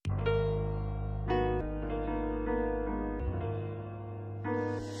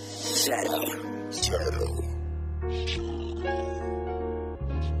Shadow.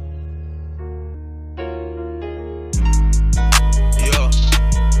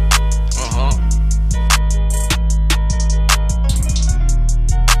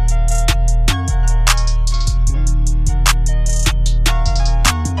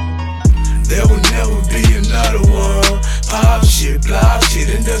 There will never be another one. Pop shit, block shit,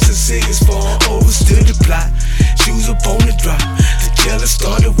 and doesn't see his phone. Overstood the plot, shoes up on the drop. The jealous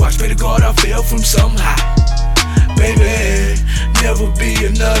started watch, pray to God I fell from some high. Baby, never be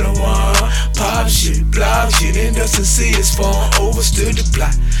another one. Pop shit, block shit, and doesn't see his phone. Overstood the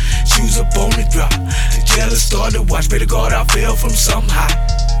plot, shoes up on the drop. The jealous started watch, pray to God I fell from some high.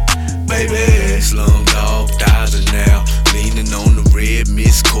 Baby, slum dog, thousand now. Leaning on the red,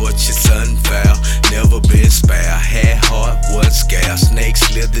 miscourteous, unfoul. Never been spare, had heart, wasn't scared. Snakes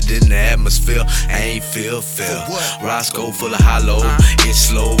slithered in the atmosphere, ain't feel fair. Roscoe full of hollow, it's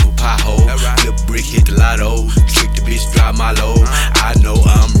slow with pothole. Flip brick, hit the lotto, trick the bitch, drop my load. I know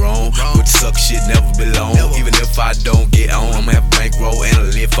I'm wrong, but suck shit never belong. Even if I don't get on, I'ma have a bankroll and a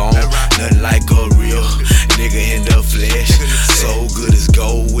lift on. Nothing like a real nigga in the flesh. So good as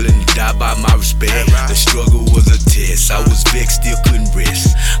gold, willing to die by my respect. The struggle was a test, I was vexed, still couldn't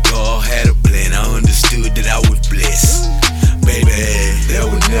rest. God had a plan, I understood that I was blessed. Baby, there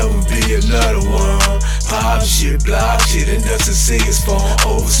will never be another one. Pop shit, block shit, and doesn't see his phone.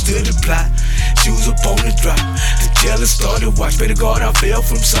 Overstood the plot, shoes up on the drop. The jealous started watch, pray to God I fell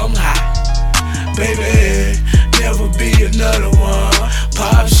from some high. Baby, never be another one.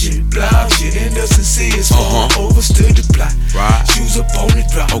 Pop shit, block shit, and doesn't see his phone. Overstood the plot, shoes up on the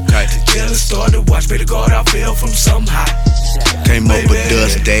drop. The jealous started watch, pray to God I fell from some high. Came up a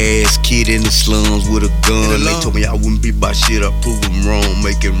dust ass kid in the slums with a gun. They told me I wouldn't be by shit, I proved them wrong.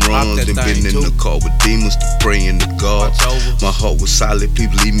 Making runs and been in the car with demons to praying to God. My heart was solid,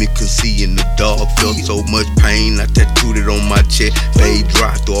 people leave me could see in the dark. Felt so much pain, I tattooed it on my chest. They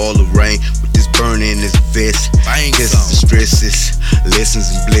dropped through all the rain with this burning in this vest. Tests and stresses,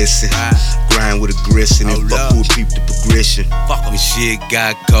 lessons and blessings. Grind with aggression and fuck with people the progression. When shit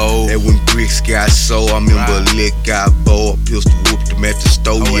got cold, that when bricks got sold, I remember a lick got bold. Pistol whooped him at the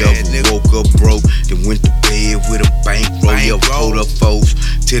store, woke up broke. Then went to bed with a bankroll, pulled up foes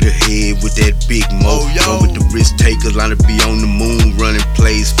to the head with that big mo. One with the risk takers, line to be on the moon, running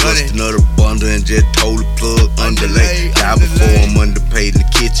plays. Flushed another bundle and just told the plug underlay. Die before I'm underpaid in the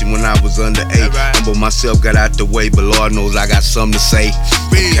kitchen when I was under 8. Humble myself, got out the way, but Lord knows I got something to say.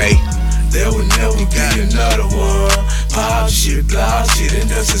 Okay. There will never be another one. Pop shit, block shit, and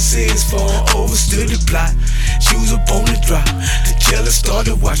doesn't see his phone. Overstood the plot, shoes up on the drop. The jealous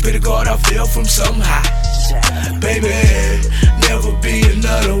started watch, pray to God I fell from some high. Baby, never be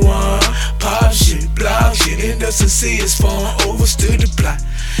another one. Pop shit, block shit, and doesn't see his phone. Overstood the plot,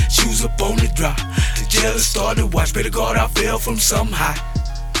 shoes up on the drop. The jealous started watch, pray to God I fell from some high.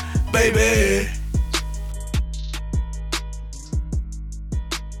 Baby.